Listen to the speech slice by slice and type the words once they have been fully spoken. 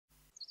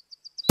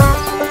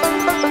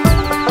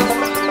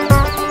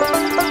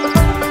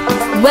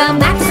Well,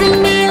 Max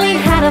and Millie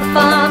had a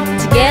farm,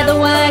 together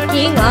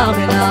working arm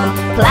in arm,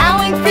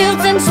 ploughing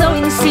fields and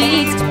sowing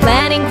seeds,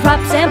 planting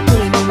crops and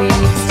pruning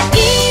weeds.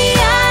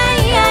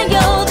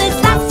 E-I-E-I-O,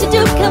 there's lots to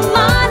do, come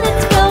on,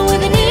 let's go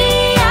with an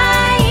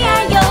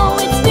E-I-E-I-O.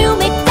 It's new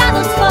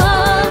Macdonald's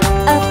farm.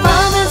 A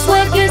farmer's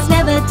work is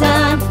never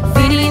done,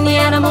 feeding the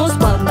animals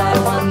one by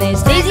one.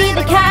 There's Daisy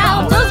the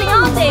cow, dozing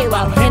all day,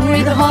 while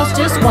Henry the horse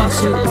just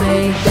wants to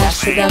play.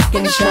 Dash the duck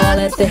and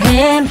Charlotte the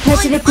hen,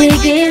 Percy the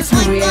pig is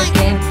hungry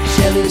again.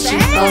 Shelly the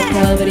sheep all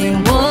covered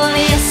in wool,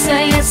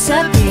 yes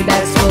sir,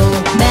 payback's full.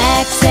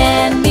 Max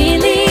and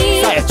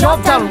Millie, say a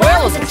job done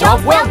well is a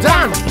job well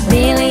done.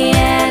 Millie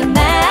and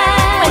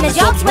Max, when the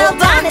job's well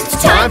done, it's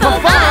time for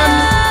fun.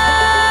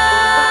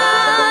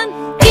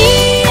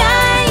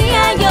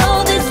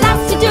 E-I-E-I-O, there's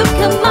lots to do,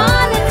 come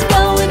on, let's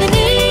go with an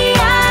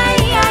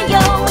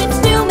E-I-E-I-O. It's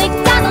new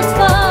Macdonald's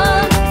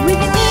farm. With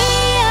an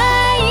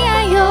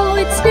E-I-E-I-O,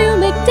 it's new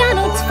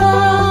Macdonald's farm.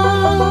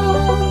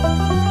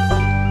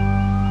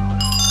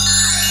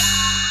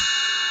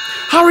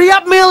 Hurry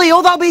up, Millie,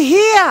 or they'll be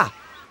here.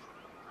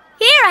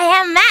 Here I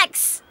am,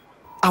 Max.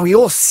 Are we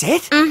all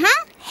set? Mm-hmm.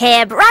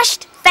 Hair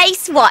brushed,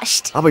 face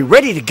washed. Are we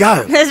ready to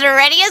go? As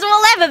ready as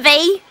we'll ever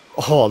be.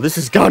 Oh, this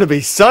is going to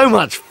be so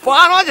much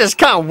fun. I just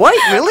can't wait,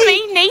 Millie.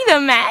 Me neither,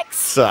 Max.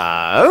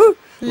 So,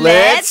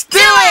 let's do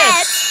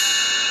it!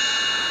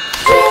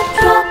 Drip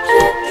drop,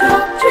 drip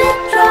drop, drip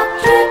drop,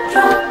 drip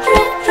drop,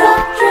 drip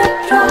drop, drip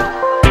drop.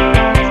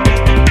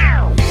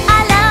 I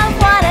love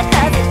water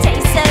 'cause it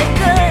tastes so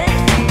good.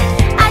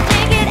 I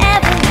drink it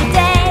every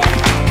day.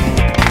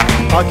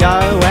 I go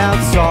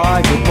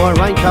outside with my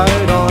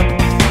raincoat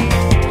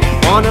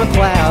on a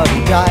cloudy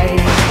day.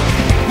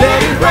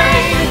 Let it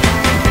rain,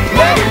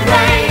 let it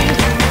rain,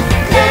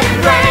 let it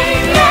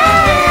rain,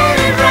 let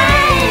it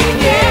rain,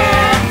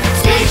 yeah.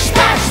 Splish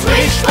splash,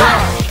 splish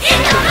splash, in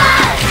the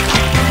mud.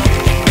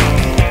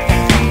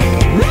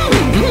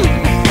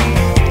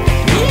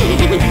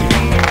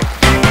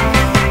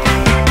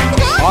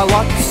 I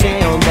like the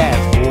sound that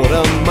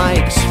water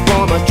makes,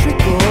 from a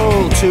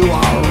trickle to a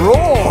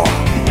roar.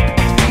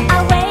 I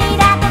wait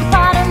at the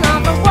bottom of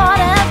the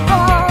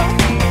waterfall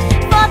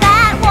for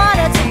that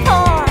water to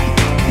pour.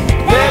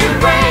 Let it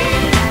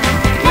rain,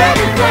 let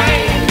it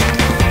rain,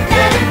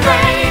 let it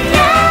rain,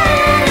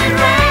 let it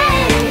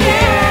rain,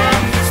 yeah.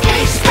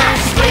 Splish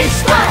splash, splish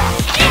splash,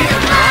 in the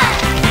mud.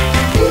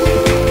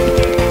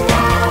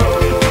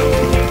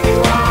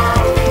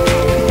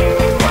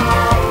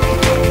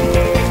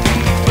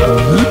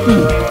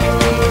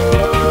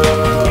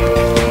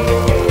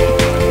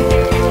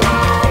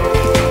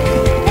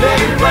 Let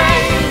it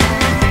rain,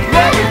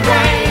 let it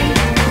rain,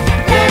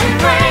 let it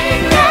rain,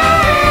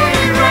 let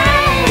it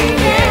rain,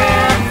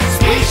 yeah.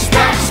 Splish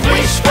splash,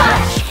 splish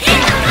splash, in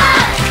the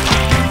mud.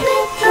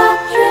 Drip drop,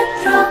 drip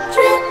drop,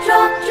 drip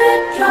drop,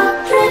 drip drop,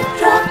 drip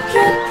drop,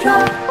 drip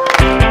drop.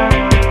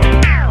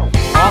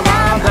 I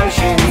love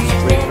oceans,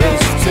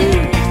 rivers too,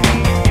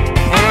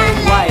 and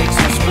lakes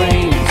and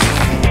streams.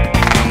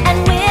 And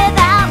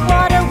without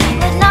water we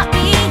would not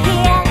be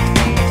here.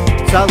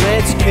 So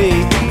let's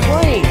keep it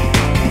clean.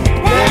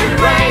 Let it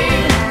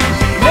rain,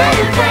 let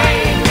it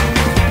rain,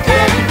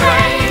 let it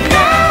rain,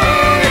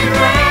 let it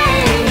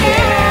rain,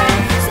 yeah.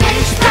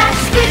 Splish splash,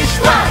 splish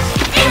splash,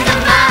 in the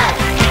mud.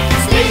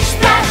 Splish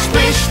splash,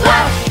 splish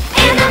splash,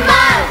 in the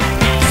mud.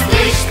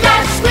 Splish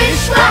splash, splish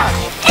splash,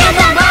 in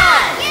the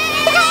mud.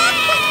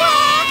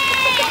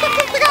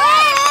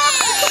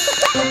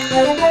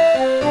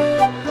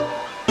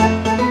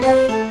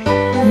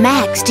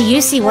 Max, do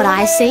you see what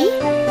I see?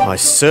 I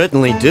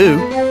certainly do.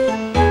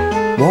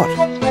 What?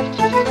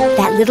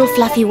 That little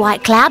fluffy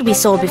white cloud we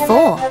saw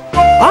before.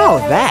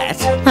 Oh,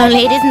 that?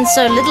 Only it isn't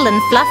so little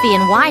and fluffy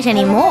and white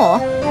anymore.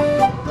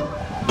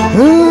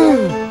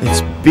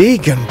 It's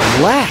big and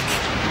black.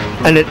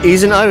 And it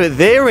isn't over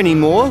there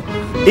anymore.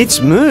 It's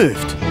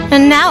moved.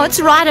 And now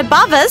it's right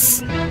above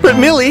us. But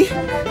Millie,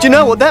 do you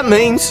know what that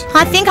means?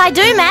 I think I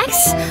do,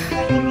 Max.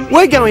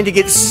 We're going to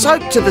get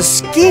soaked to the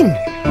skin.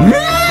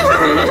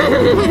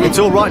 It's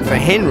all right for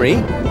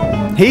Henry.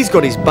 He's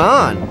got his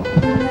barn.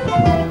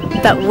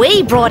 But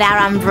we brought our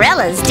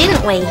umbrellas,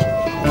 didn't we?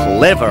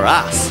 Clever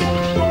us.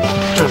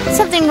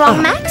 Something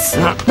wrong, Max?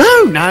 No.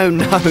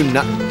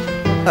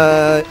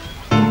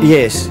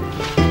 Yes.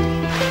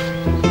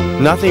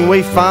 Nothing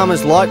we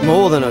farmers like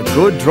more than a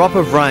good drop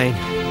of rain.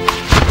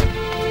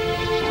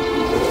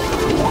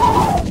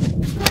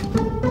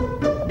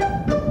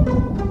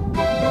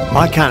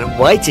 I can't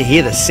wait to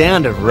hear the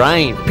sound of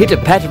rain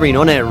pitter-pattering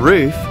on our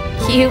roof.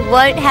 You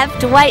won't have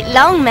to wait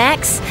long,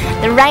 Max.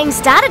 The rain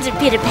started to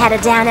pitter-patter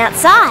down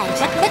outside.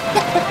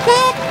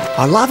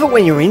 I love it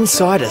when you're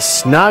inside a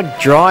snug,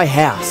 dry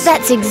house.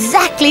 That's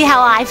exactly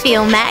how I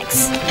feel,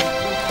 Max.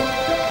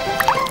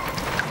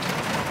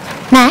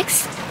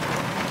 Max?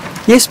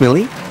 Yes,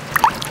 Millie?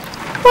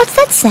 What's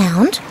that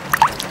sound?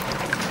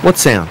 What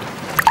sound?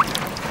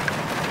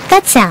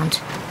 That sound.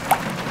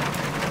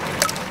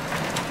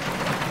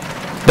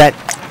 That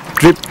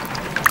drip,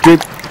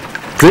 drip,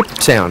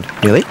 drip sound,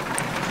 Millie.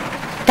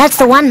 That's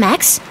the one,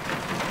 Max.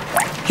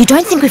 You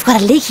don't think we've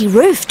got a leaky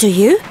roof, do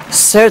you?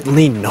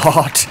 Certainly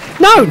not.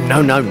 No.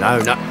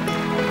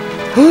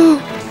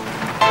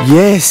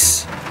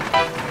 Yes.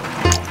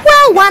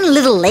 Well, one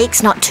little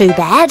leak's not too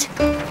bad.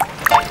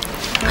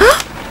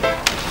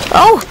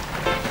 Oh!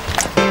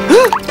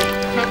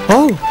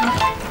 Oh.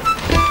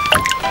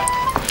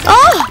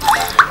 Oh!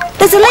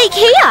 There's a leak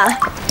here.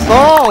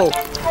 Oh,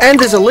 and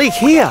there's a leak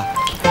here.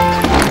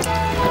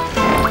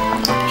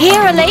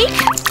 Here a leak.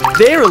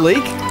 There a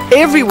leak.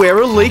 Everywhere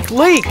a leak.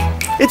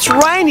 It's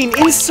raining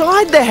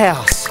inside the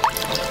house.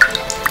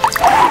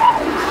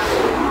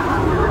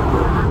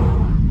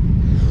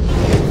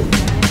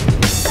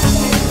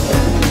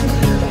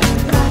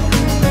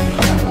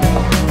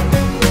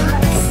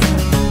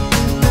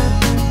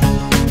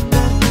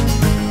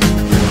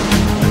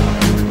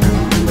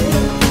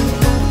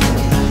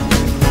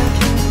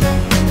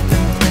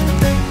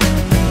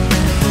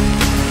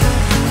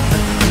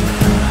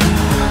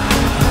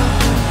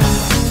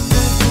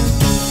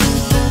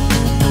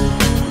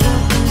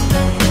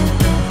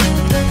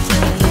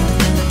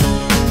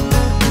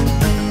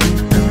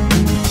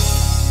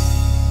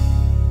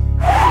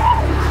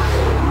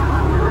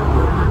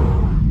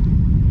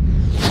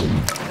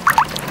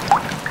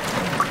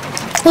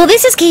 Well,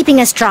 this is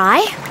keeping us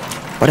dry.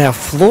 But our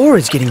floor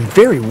is getting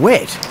very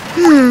wet.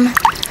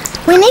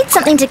 We need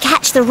something to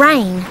catch the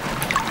rain.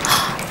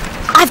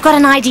 I've got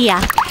an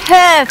idea.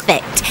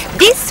 Perfect.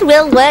 This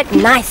will work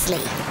nicely.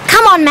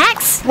 Come on,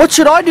 Max. What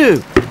should I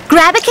do?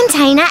 Grab a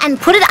container and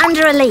put it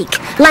under a leak,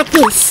 like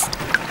this.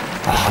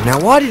 Oh,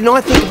 now why didn't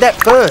I think of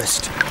that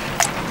first?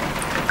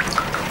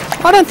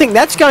 I don't think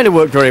that's going to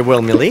work very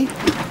well, Millie.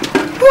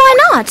 Why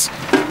not?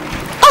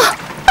 Oh,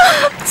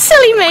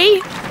 silly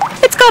me.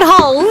 It's got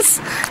holes.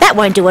 That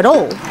won't do at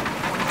all.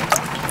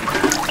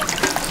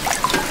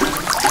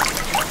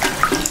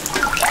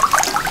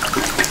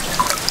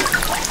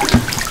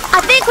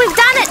 I think we've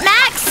done it,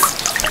 Max.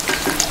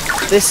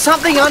 There's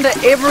something under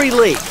every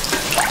leak.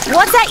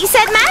 What's that you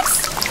said,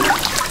 Max?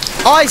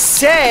 I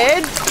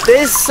said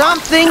there's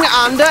something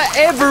under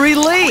every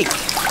leak.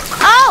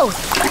 Oh,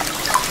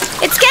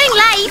 it's getting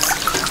late.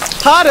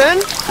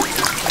 Pardon?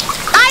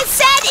 I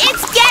said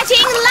it's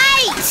getting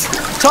late.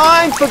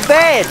 Time for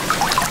bed.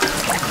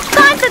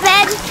 Time for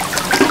bed.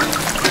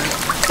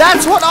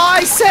 That's what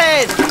I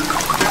said.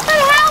 But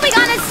how are we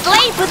going to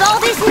sleep with all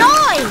this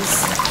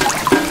noise?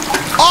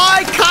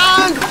 I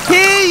can't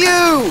hear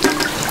you.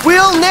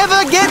 We'll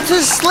never get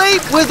to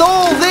sleep with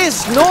all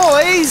this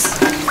noise.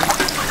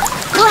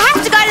 We'll have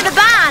to go to the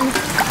barn.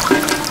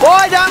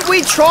 Why don't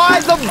we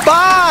try the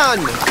barn?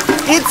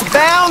 It's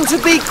bound to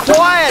be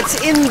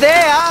quiet in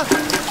there.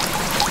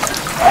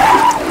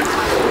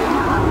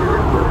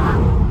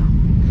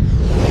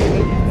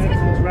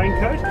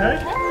 Raincoat, coat.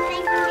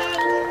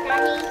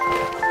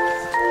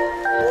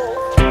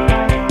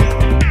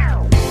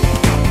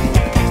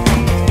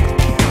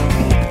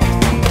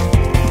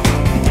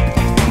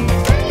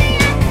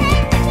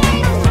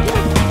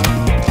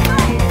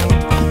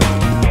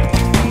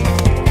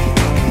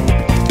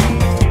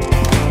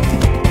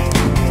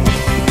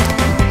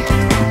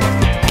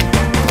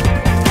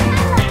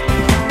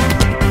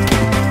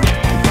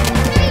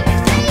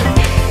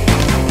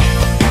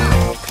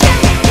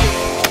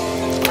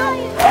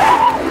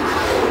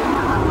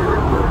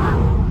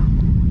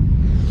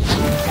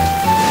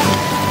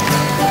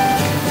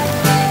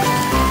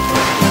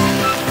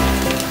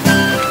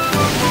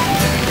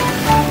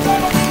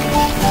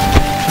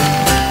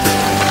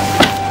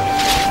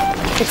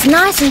 It's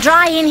nice and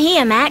dry in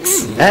here,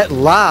 Max. At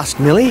last,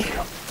 Millie.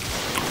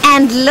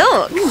 And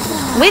look,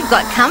 we've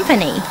got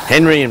company.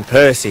 Henry and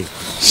Percy.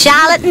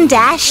 Charlotte and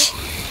Dash.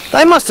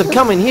 They must have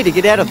come in here to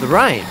get out of the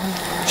rain.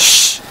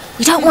 Shh,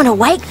 we don't want to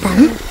wake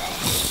them.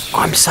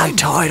 I'm so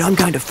tired, I'm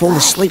going to fall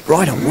asleep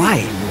right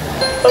away.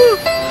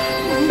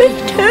 Me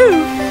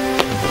too.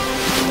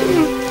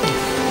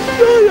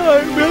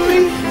 Hello,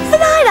 Millie.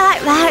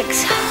 Night-night,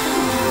 Max.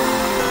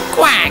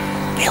 Quack,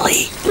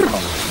 Millie,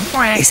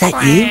 quack. is that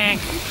you?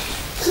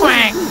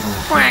 Quack,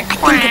 quack,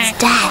 I think it's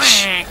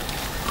Dash.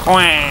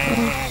 Quack,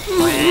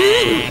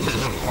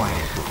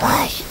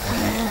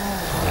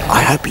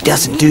 I hope he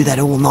doesn't do that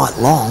all night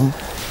long.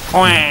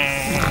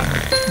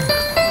 quack.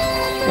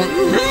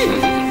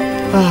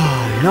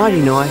 Oh,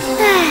 nighty-night.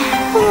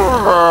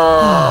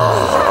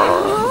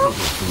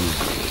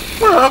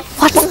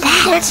 What's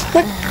that?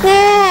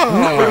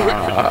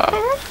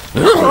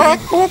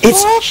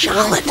 It's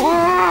Charlotte,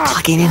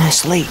 clucking in her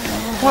sleep.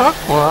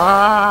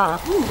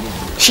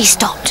 She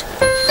stopped.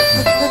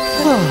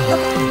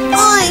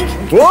 Oink,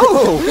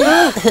 Whoa!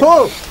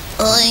 Whoa!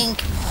 oink,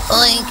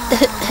 oink.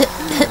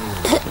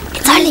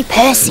 It's only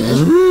Percy.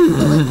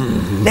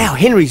 Now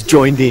Henry's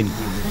joined in.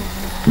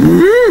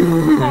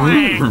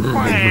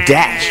 And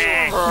Dash.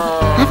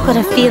 I've got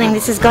a feeling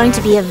this is going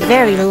to be a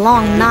very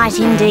long night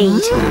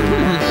indeed.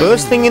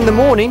 First thing in the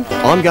morning,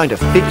 I'm going to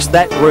fix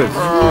that roof.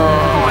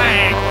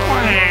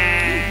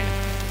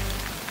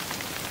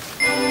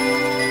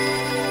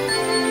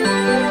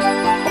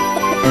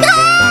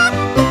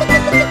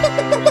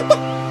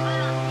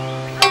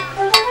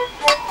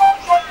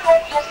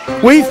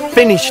 We've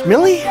finished,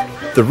 Millie.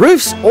 The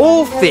roof's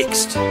all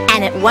fixed.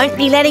 And it won't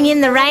be letting in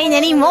the rain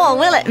anymore,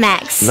 will it,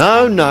 Max?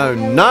 No, no,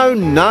 no,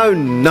 no,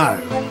 no.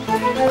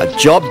 A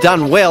job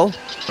done well.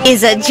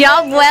 Is a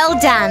job well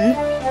done.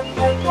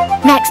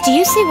 Max, do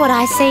you see what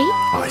I see?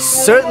 I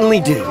certainly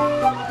do.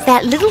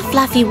 That little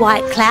fluffy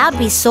white cloud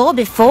we saw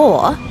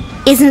before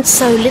isn't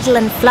so little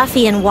and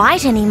fluffy and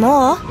white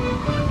anymore.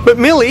 But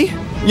Millie,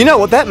 you know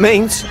what that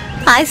means.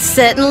 I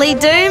certainly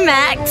do,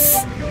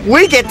 Max.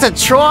 We get to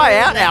try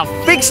out our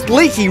fixed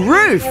leaky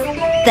roof.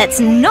 That's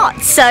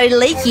not so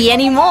leaky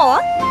anymore.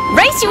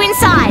 Race you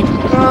inside.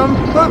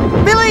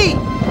 Millie!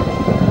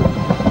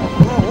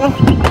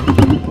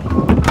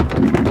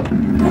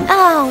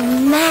 Oh,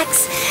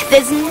 Max,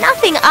 there's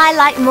nothing I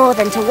like more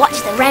than to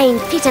watch the rain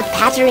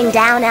pitter-pattering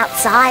down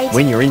outside.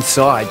 When you're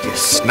inside your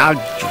snug,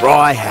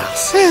 dry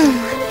house.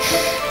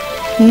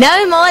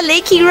 No more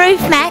leaky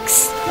roof,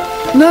 Max.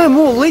 No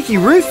more leaky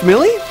roof,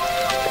 Millie.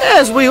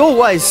 As we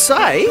always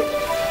say,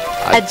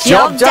 a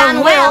job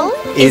done well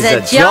is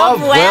a job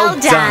well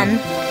done.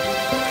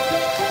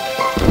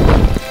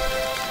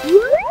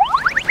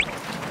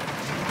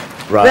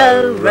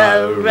 Row,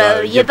 row,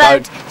 row your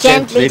boat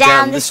gently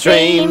down the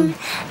stream.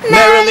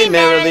 Merrily,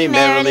 merrily,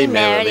 merrily,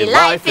 merrily,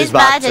 life is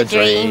but a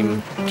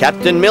dream.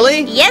 Captain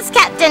Millie, Yes,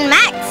 Captain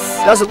Max.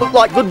 does it look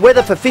like good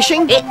weather for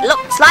fishing? It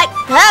looks like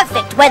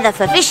perfect weather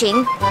for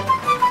fishing.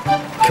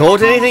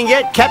 Caught anything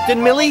yet,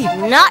 Captain Millie?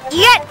 Not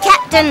yet,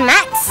 Captain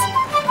Max.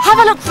 Have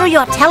a look through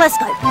your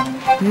telescope.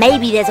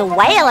 Maybe there's a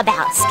whale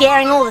about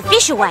scaring all the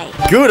fish away.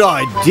 Good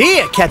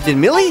idea, Captain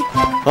Millie.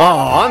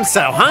 Oh, I'm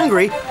so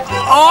hungry.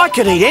 I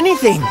could eat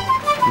anything.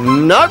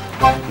 Nope,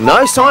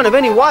 no sign of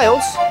any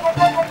whales.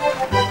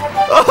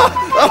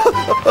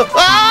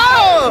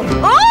 Oh!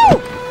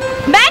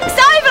 Max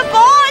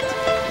overboard!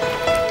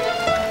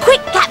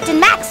 Quick, Captain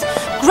Max,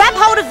 grab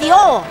hold of the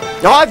oar.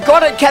 I've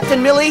got it,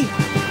 Captain Millie.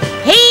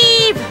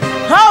 Heave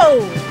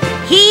ho!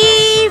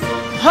 Heave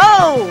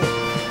ho!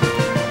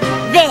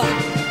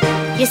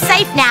 There. You're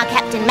safe now,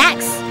 Captain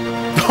Max.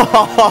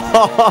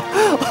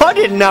 I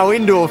didn't know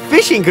indoor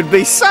fishing could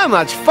be so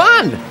much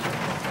fun.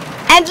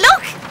 And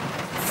look!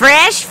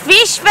 Fresh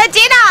fish for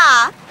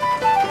dinner!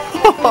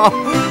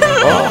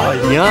 Oh,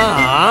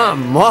 yeah,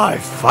 my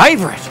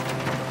favourite.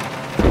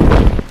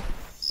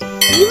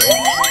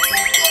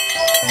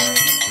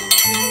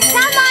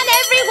 Come on,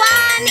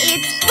 everyone!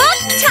 It's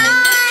book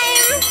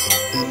time!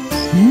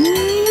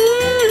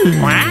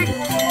 Quack.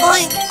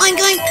 I'm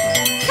going.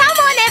 Come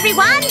on,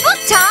 everyone!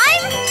 Book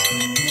time!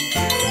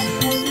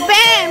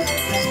 Bam!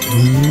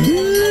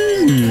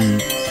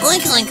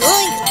 Oink, oink,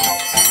 oink.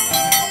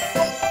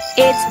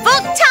 It's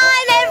book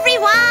time,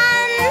 everyone!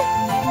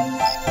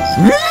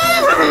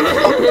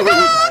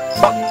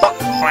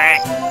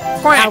 Quack.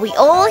 Are Quack. we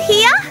all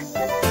here?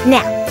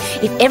 Now,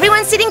 if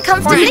everyone's sitting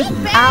comfortably,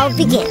 I'll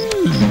begin.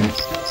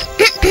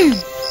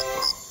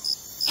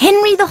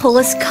 Henry the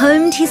horse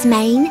combed his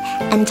mane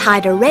and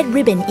tied a red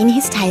ribbon in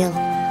his tail.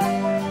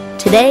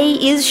 Today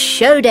is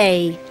show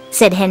day,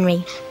 said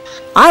Henry.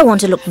 I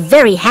want to look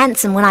very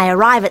handsome when I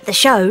arrive at the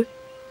show.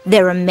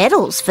 There are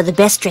medals for the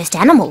best-dressed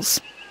animals.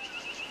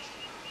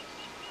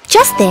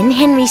 Just then,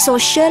 Henry saw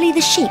Shirley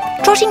the sheep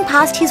trotting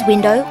past his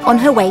window on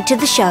her way to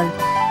the show.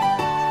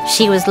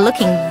 She was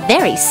looking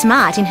very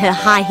smart in her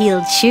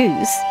high-heeled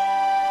shoes.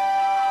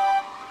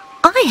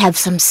 I have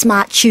some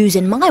smart shoes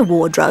in my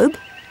wardrobe,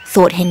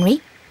 thought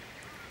Henry.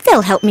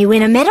 They'll help me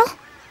win a medal.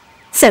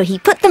 So he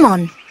put them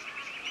on.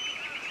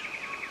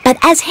 But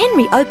as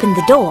Henry opened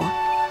the door,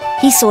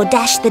 he saw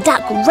Dash the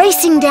duck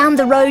racing down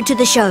the road to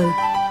the show.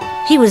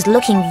 He was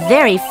looking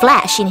very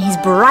flash in his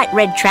bright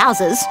red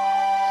trousers.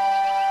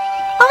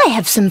 I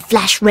have some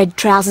flash red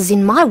trousers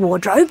in my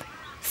wardrobe,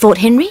 thought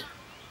Henry.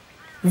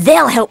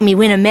 They'll help me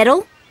win a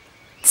medal.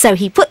 So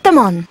he put them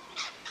on.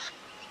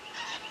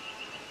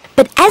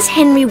 But as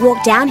Henry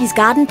walked down his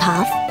garden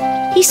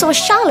path, he saw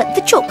Charlotte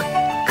the chook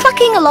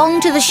clucking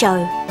along to the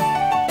show.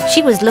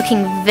 She was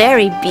looking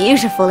very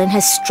beautiful in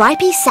her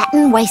stripy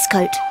satin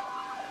waistcoat.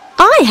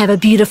 I have a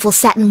beautiful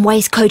satin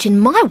waistcoat in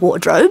my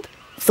wardrobe,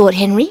 thought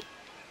Henry.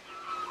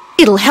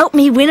 It'll help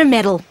me win a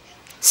medal.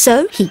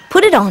 So he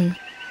put it on.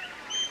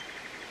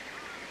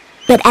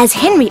 But as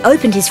Henry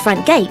opened his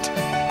front gate,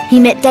 he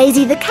met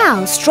Daisy the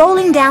cow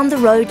strolling down the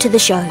road to the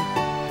show.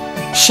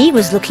 She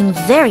was looking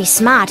very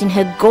smart in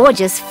her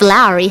gorgeous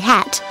flowery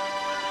hat.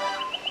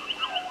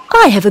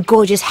 I have a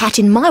gorgeous hat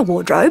in my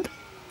wardrobe,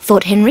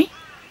 thought Henry.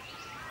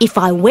 If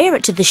I wear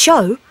it to the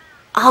show,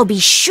 I'll be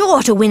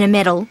sure to win a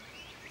medal.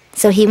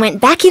 So he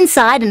went back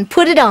inside and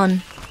put it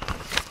on.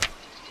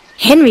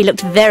 Henry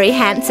looked very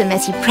handsome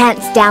as he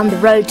pranced down the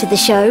road to the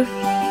show.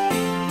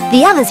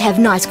 The others have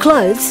nice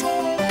clothes,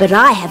 but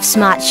I have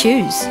smart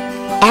shoes,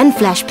 and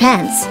flash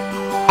pants,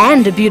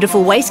 and a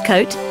beautiful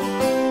waistcoat,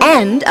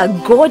 and a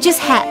gorgeous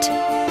hat.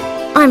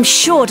 I'm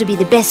sure to be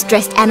the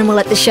best-dressed animal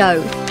at the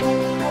show.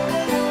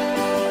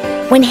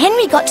 When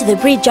Henry got to the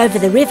bridge over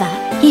the river,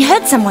 he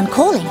heard someone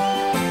calling,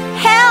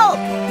 "Help!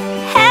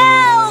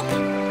 Help!"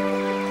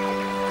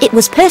 It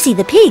was Percy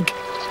the pig.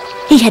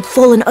 He had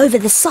fallen over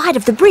the side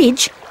of the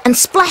bridge and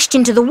splashed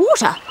into the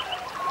water.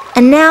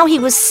 And now he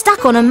was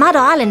stuck on a mud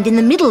island in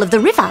the middle of the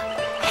river.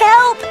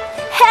 "Help!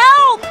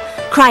 Help!"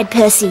 cried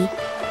Percy.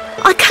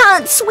 "I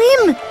can't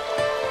swim."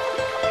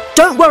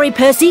 "Don't worry,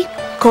 Percy,"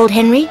 called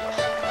Henry.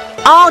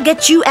 "I'll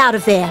get you out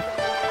of there."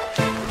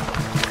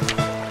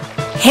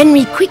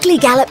 Henry quickly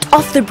galloped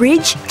off the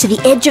bridge to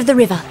the edge of the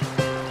river.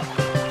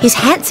 His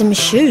handsome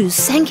shoes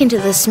sank into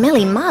the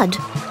smelly mud.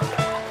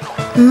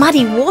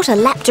 Muddy water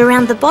lapped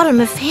around the bottom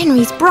of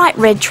Henry's bright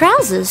red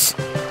trousers.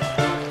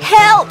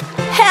 "Help!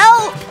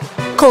 Help!"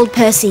 called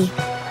Percy.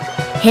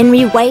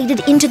 Henry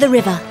waded into the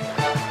river.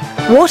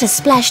 Water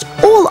splashed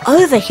all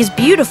over his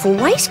beautiful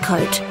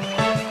waistcoat.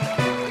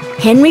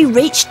 Henry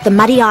reached the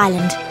muddy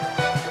island.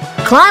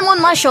 "Climb on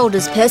my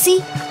shoulders,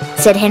 Percy,"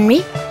 said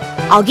Henry.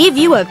 "I'll give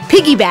you a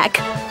piggyback."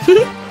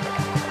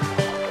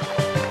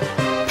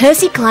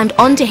 Percy climbed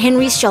onto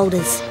Henry's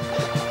shoulders,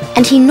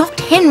 and he knocked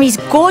Henry's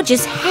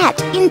gorgeous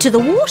hat into the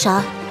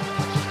water.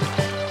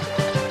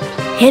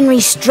 Henry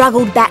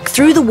struggled back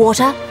through the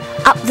water,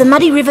 up the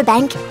muddy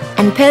riverbank,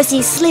 and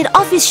Percy slid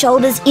off his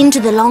shoulders into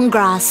the long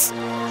grass.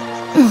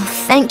 "Oh,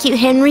 thank you,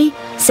 Henry,"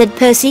 said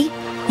Percy.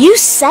 "You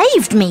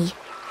saved me.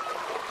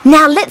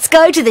 Now let's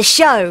go to the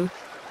show."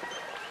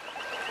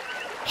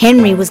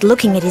 Henry was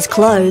looking at his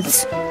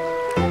clothes.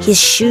 His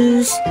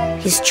shoes,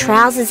 his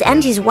trousers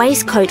and his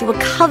waistcoat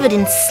were covered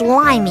in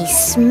slimy,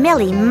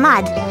 smelly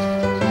mud,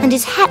 and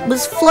his hat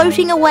was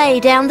floating away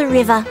down the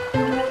river.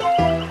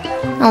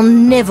 "I'll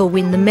never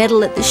win the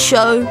medal at the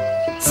show,"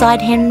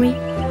 sighed Henry.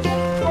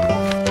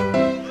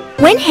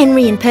 When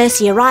Henry and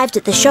Percy arrived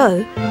at the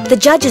show,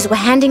 the judges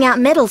were handing out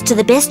medals to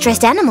the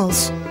best-dressed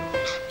animals.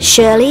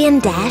 Shirley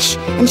and Dash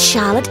and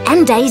Charlotte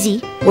and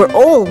Daisy were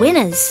all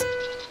winners.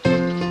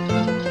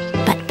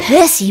 But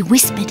Percy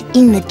whispered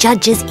in the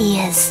judges'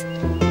 ears.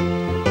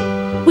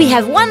 "We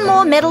have one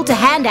more medal to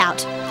hand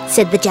out,"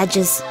 said the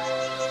judges.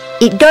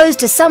 "It goes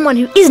to someone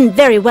who isn't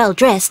very well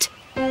dressed,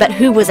 but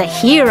who was a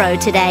hero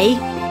today."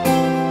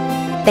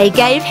 They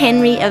gave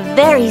Henry a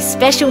very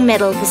special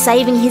medal for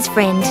saving his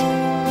friend.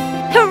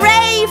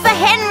 "Hooray for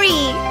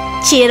Henry!"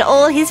 cheered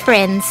all his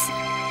friends.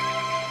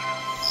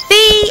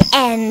 The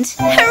end.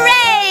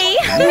 Hooray!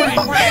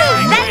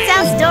 That's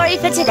our story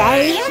for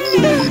today.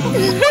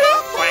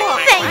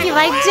 Thank you,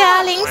 my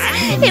darlings.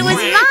 It was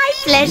my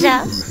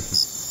pleasure.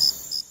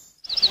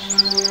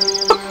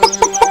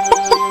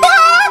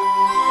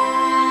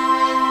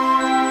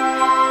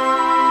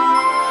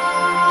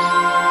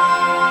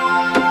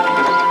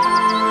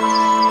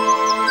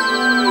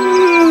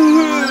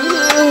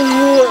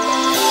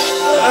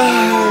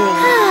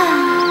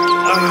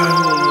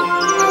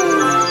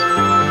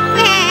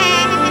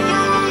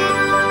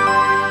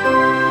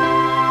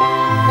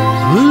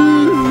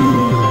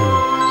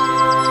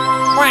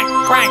 Quack,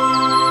 quack.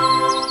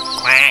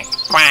 Quack,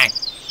 quack.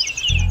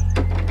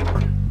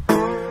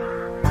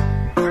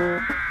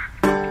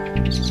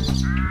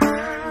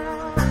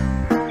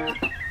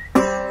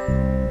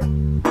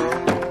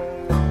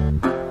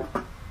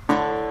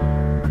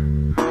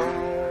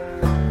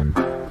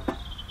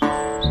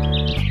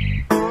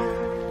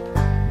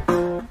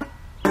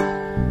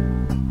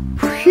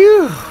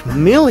 Phew,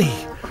 Millie,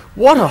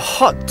 what a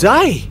hot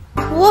day.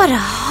 What a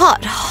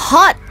hot,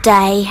 hot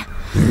day.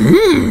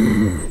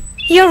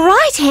 You're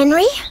right,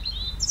 Henry.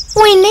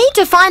 We need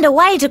to find a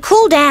way to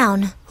cool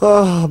down.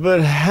 Oh,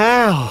 but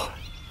how?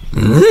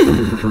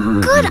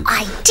 Good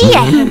idea,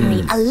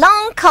 Henry. A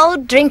long,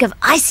 cold drink of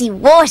icy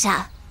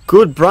water.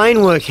 Good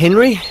brain work,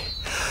 Henry.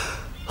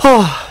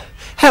 Oh,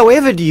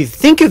 however do you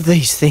think of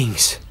these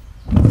things?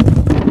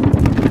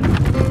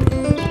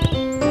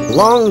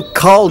 Long,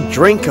 cold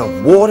drink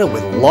of water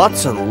with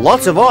lots and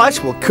lots of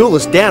ice will cool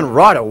us down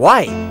right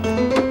away.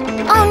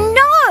 Oh,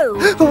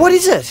 no! What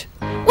is it?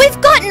 We've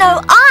got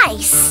no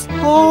ice.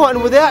 Oh,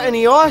 and without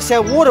any ice,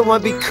 our water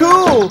won't be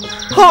cool.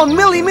 Oh,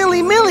 Millie,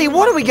 Millie, Millie,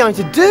 what are we going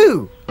to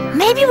do?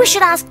 Maybe we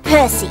should ask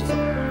Percy.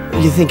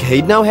 You think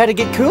he'd know how to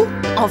get cool?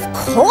 Of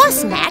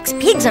course, Max.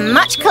 Pigs are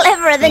much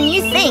cleverer than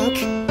you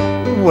think.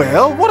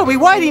 Well, what are we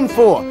waiting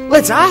for?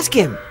 Let's ask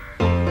him.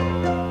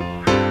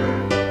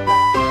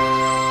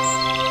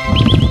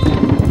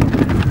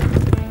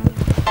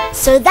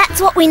 So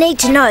that's what we need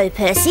to know,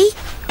 Percy.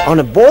 On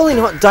a boiling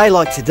hot day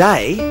like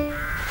today...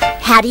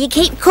 How do you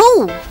keep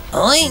cool?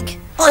 Oink,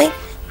 oink,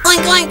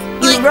 oink, oink,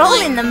 You oink, roll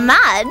oink. in the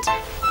mud.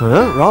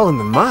 Huh? Roll in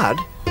the mud?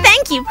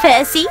 Thank you,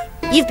 Percy.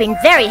 You've been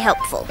very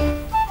helpful.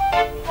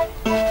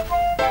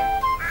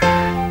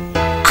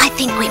 I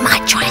think we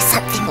might try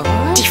something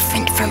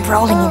different from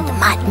rolling in the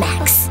mud,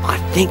 Max. I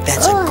think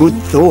that's a good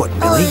thought,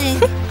 Millie.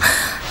 Oink.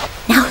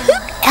 Now, who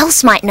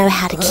else might know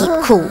how to keep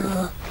cool?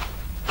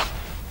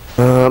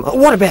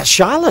 What about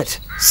Charlotte?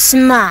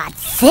 Smart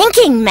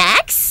thinking,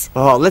 Max.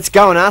 Oh, let's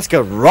go and ask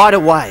her right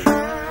away.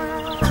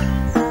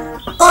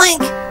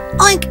 Oink,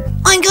 oink,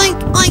 oink,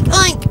 oink, oink,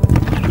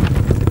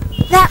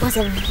 oink. That was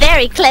a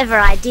very clever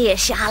idea,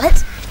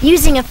 Charlotte.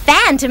 Using a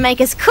fan to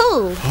make us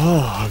cool.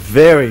 Oh,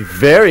 very,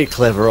 very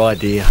clever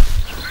idea.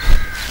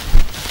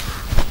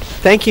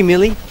 Thank you,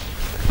 Millie.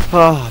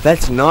 Oh,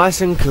 that's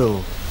nice and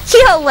cool.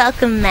 You're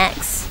welcome,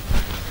 Max.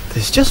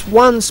 There's just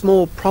one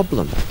small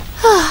problem.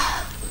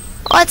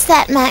 What's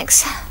that,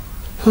 Max?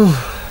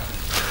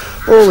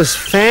 All this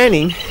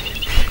fanning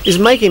is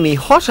making me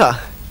hotter.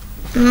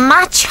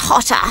 Much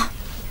hotter.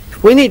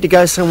 We need to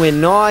go somewhere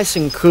nice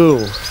and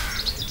cool.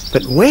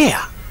 But where?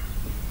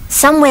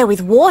 Somewhere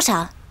with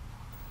water.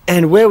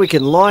 And where we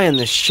can lie in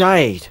the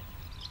shade.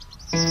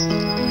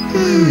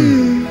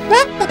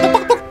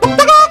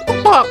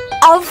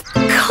 Of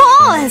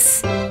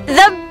course!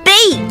 The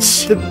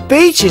beach! The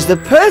beach is the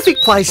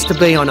perfect place to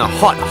be on a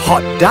hot,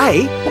 hot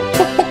day.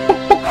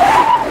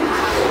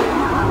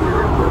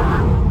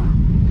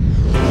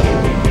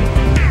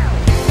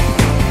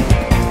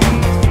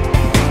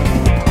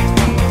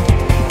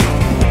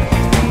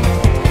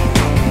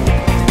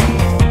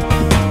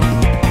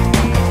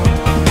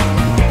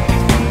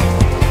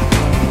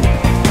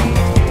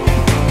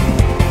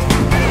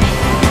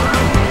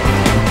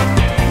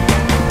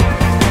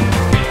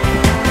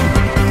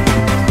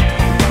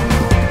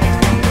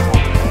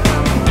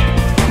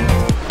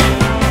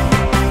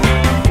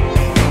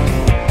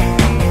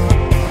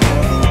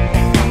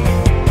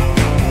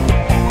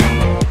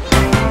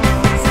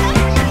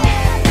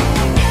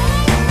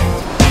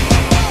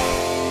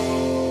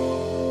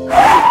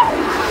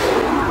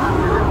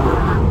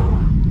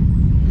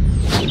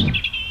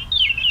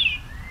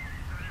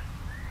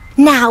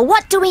 Now,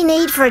 what do we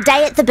need for a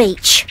day at the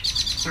beach?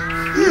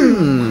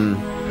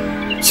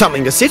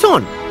 Something to sit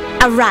on.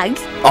 A rug.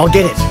 I'll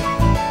get it.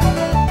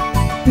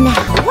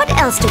 Now, what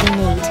else do we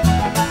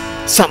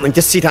need? Something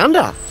to sit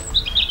under.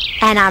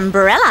 An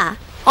umbrella.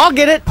 I'll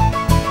get it.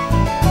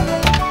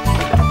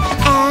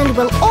 And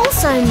we'll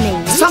also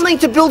need... Something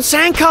to build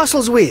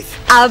sandcastles with.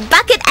 a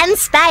bucket and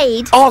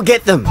spade. I'll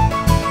get them.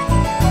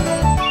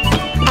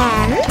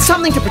 And...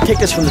 Something to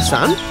protect us from the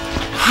sun.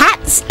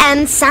 hats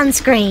and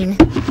sunscreen.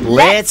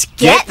 Let's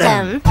get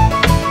them.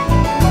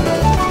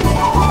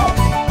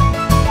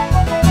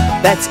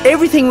 That's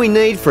everything we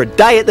need for a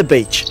day at the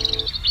beach.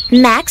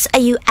 Max, are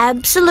you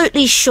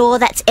absolutely sure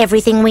that's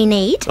everything we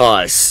need?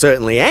 I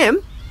certainly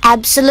am.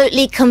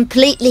 Absolutely,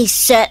 completely,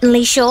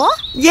 certainly sure?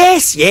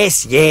 Yes,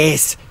 yes,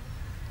 yes.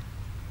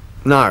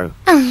 No.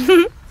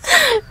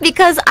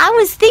 Because I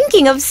was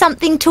thinking of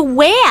something to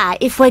wear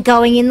if we're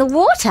going in the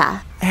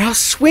water. Our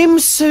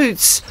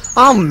swimsuits.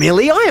 Oh,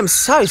 Millie, I am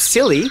so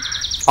silly.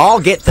 I'll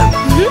get them.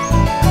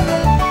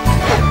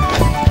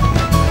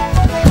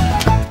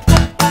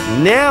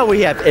 Now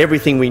we have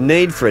everything we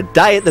need for a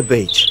day at the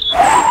beach.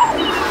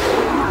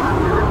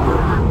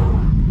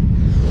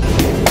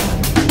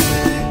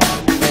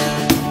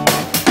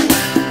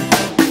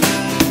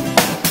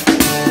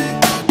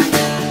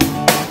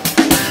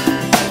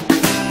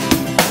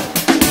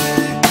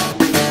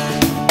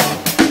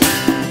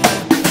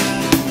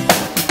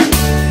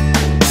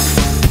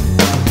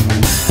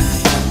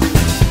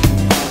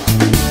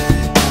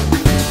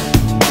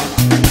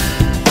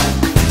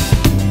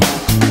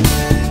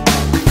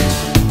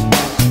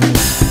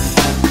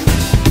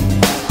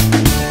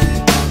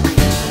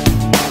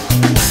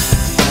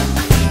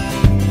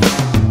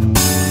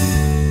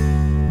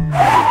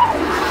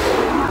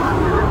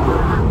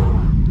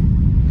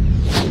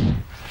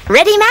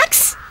 Ready,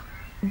 Max?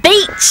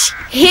 Beach,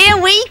 here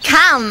we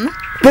come.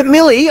 But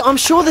Millie, I'm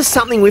sure there's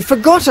something we've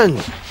forgotten.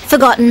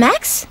 Forgotten,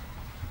 Max?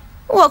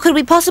 What could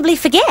we possibly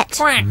forget?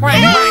 Quack, quack,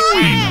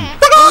 quack,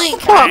 quack.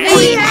 Oink!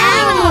 The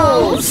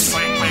animals!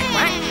 Quack, quack,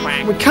 quack,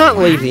 quack. We can't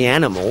leave the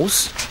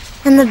animals.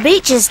 And the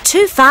beach is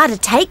too far to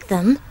take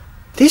them.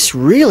 This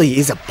really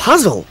is a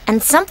puzzle.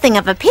 And something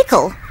of a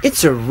pickle.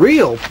 It's a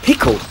real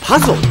pickled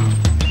puzzle.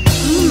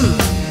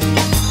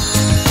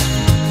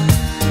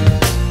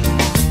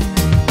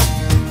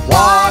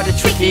 What a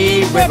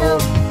tricky riddle,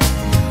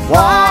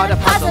 what a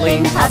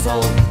puzzling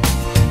puzzle.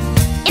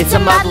 It's a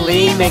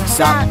muddly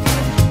mix-up,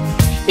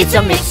 it's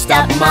a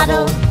mixed-up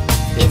muddle.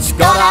 It's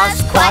got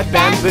us quite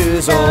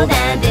bamboozled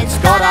and it's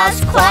got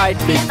us quite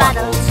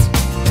befuddled.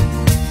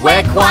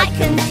 We're quite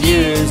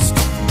confused,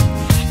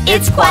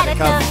 it's quite a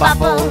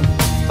kerfuffle,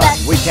 but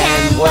we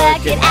can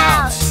work it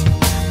out.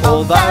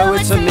 Although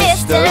it's a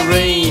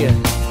mystery,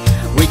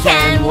 we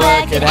can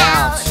work it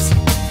out.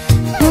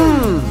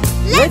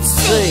 Let's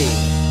see.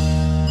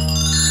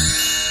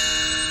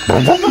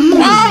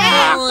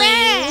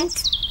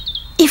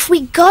 If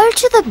we go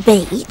to the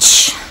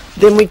beach,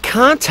 Then we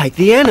can't take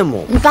the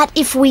animal. but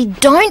if we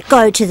don't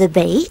go to the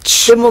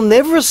beach... Then we'll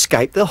never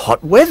escape the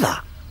hot weather.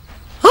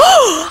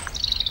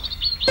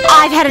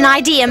 I've had an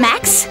idea,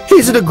 Max.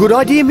 Is it a good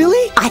idea,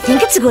 Millie? I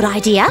think it's a good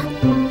idea.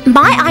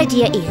 My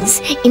idea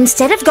is,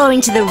 instead of going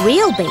to the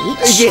real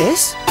beach,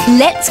 Yes.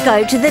 let's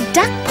go to the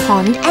duck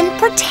pond and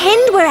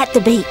pretend we're at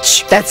the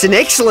beach. That's an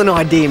excellent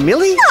idea,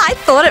 Millie. I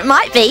thought it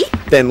might be.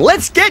 Then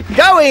let's get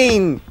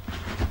going.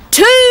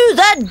 To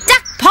the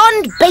duck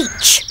pond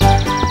beach.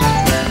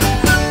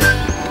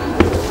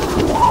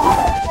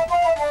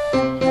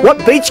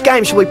 What beach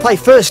game shall we play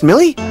first,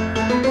 Millie?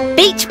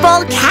 Beach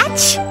ball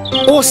catch?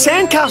 Or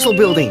sandcastle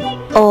building?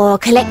 Or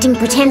collecting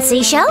pretend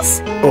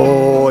seashells?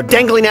 Or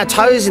dangling our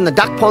toes in the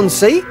duck pond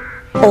sea?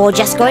 Or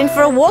just going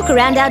for a walk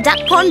around our duck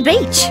pond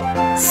beach.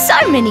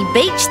 So many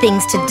beach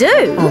things to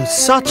do. On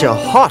such a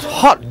hot,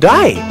 hot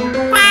day.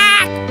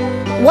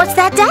 What's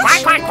that,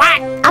 Dash? Quack,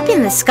 quack. Up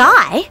in the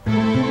sky?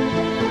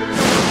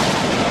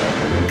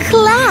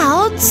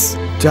 Clouds?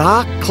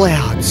 Dark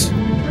clouds.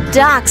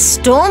 Dark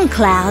storm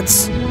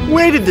clouds.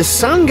 Where did the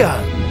sun go?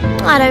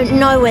 I don't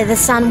know where the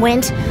sun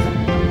went,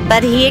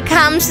 but here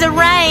comes the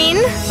rain.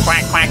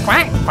 Quack, quack,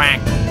 quack, quack.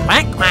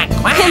 Quack, quack,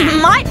 quack.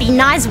 It might be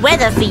nice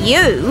weather for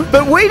you.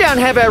 But we don't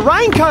have our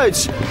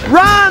raincoats.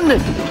 Run!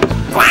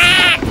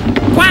 Quack!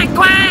 Quack,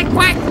 quack,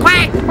 quack,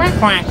 quack, quack,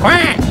 quack,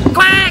 quack,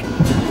 quack.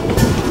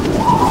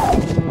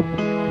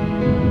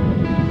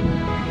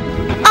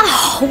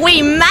 Oh,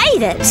 we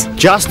made it.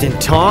 Just in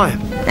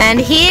time. And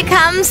here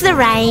comes the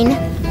rain.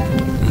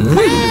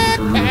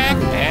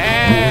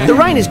 The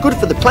rain is good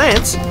for the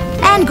plants,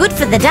 And good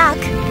for the duck.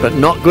 but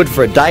not good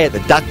for a day at the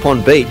duck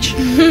pond beach.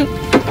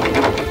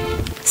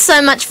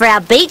 So much for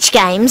our beach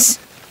games.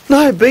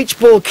 No beach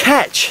ball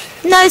catch.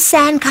 No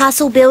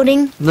sandcastle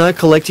building. No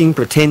collecting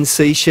pretend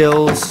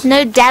seashells.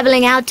 No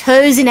dabbling our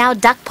toes in our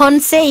duck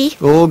pond sea.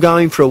 Or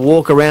going for a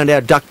walk around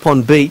our duck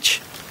pond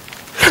beach.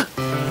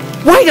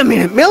 Wait a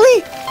minute,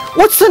 Millie.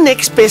 What's the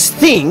next best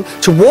thing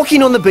to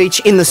walking on the beach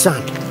in the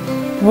sun?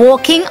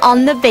 Walking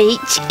on the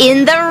beach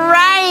in the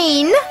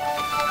rain.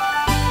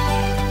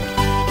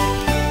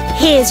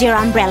 Here's your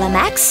umbrella,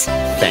 Max.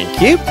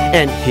 Thank you.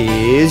 And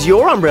here's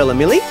your umbrella,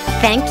 Millie.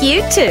 Thank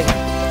you too.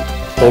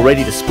 All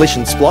ready to splish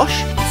and splosh?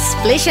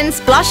 Splish and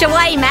splosh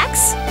away,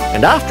 Max.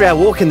 And after our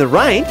walk in the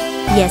rain,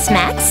 Yes,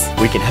 Max?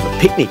 we can have a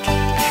picnic.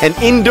 An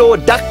indoor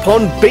duck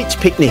pond beach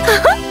picnic.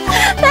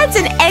 That's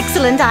an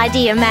excellent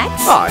idea,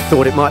 Max. I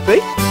thought it might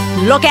be.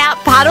 Look out,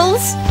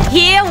 puddles.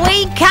 Here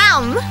we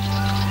come.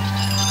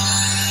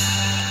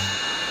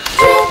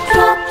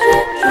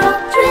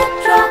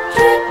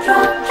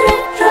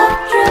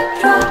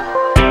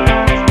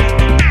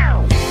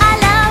 I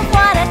love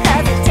water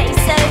 'cause it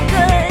tastes so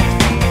good.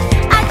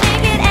 I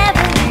drink it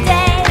every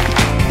day.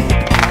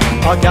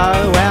 I go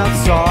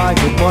outside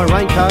with my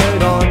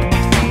raincoat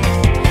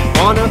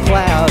on a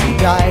cloudy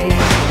day.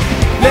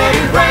 Let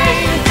it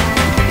rain,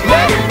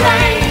 let it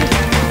rain,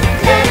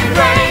 let it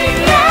rain,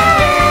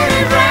 let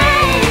it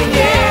rain,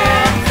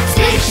 yeah.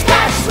 Splish,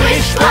 splash,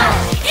 swish,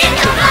 splash in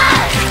the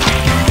mud.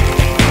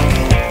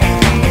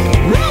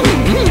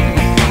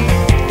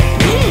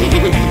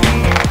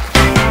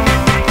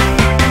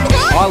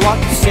 I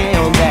like the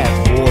sound that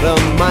water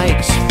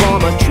makes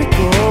from a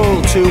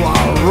trickle to a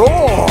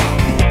roar.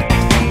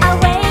 I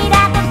wait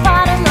at the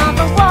bottom of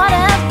a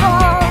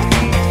waterfall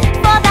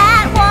for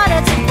that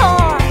water to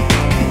pour.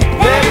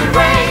 Let it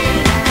rain,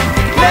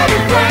 let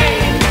it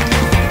rain,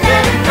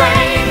 let it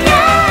rain,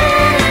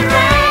 let it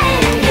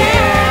rain,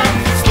 yeah.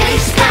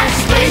 Splish, splash,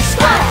 swish,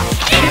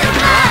 splash in the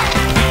mud.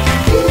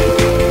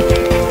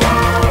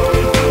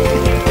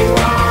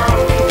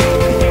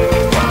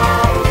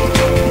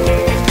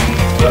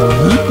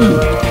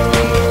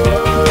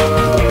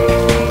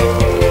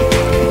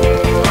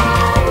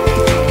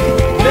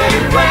 Let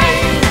it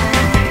rain,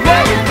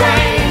 let it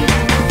rain,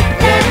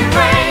 let it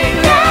rain,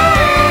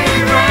 let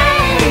it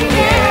rain,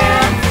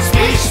 yeah.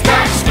 Splish,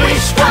 splash,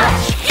 swish,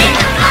 splash in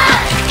the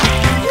mud.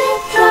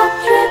 Drip, drop,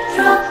 drip,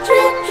 drop,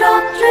 drip,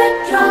 drop, drip,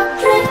 drop,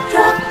 drip,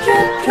 drop,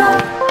 drip,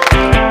 drop.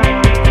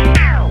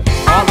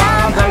 I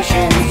love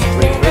oceans,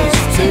 rivers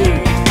too,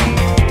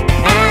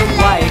 and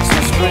lakes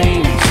and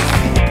streams.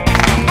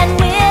 And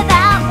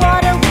without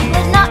water we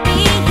would not be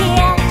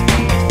here.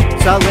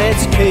 So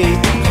let's keep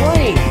it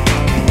clean.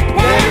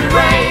 Let it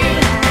rain,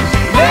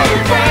 let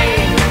it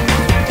rain,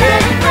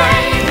 let it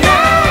rain,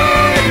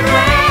 let it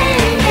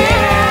rain,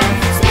 yeah.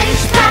 Splish,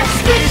 splash,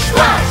 splish,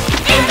 splash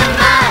in the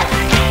mud.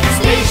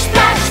 Splish,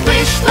 splash,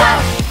 splish,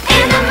 splash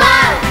in the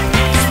mud.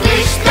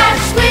 Splish,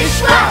 splash, splish,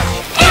 splash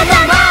in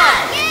the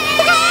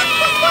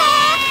mud.